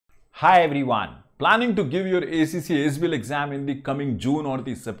Hi everyone, planning to give your ACCA SBL exam in the coming June or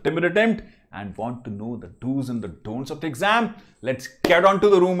the September attempt and want to know the do's and the don'ts of the exam? Let's get on to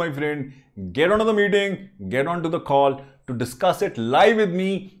the room, my friend. Get onto the meeting, get onto the call to discuss it live with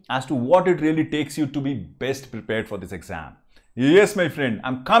me as to what it really takes you to be best prepared for this exam. Yes, my friend,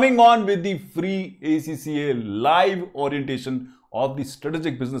 I'm coming on with the free ACCA live orientation of the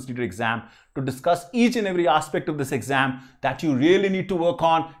Strategic Business Leader exam to discuss each and every aspect of this exam that you really need to work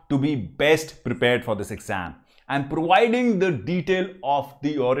on to be best prepared for this exam. I'm providing the detail of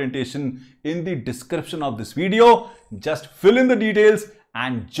the orientation in the description of this video. Just fill in the details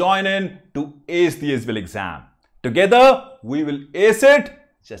and join in to ace the SBL exam. Together, we will ace it.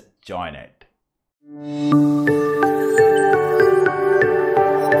 Just join it.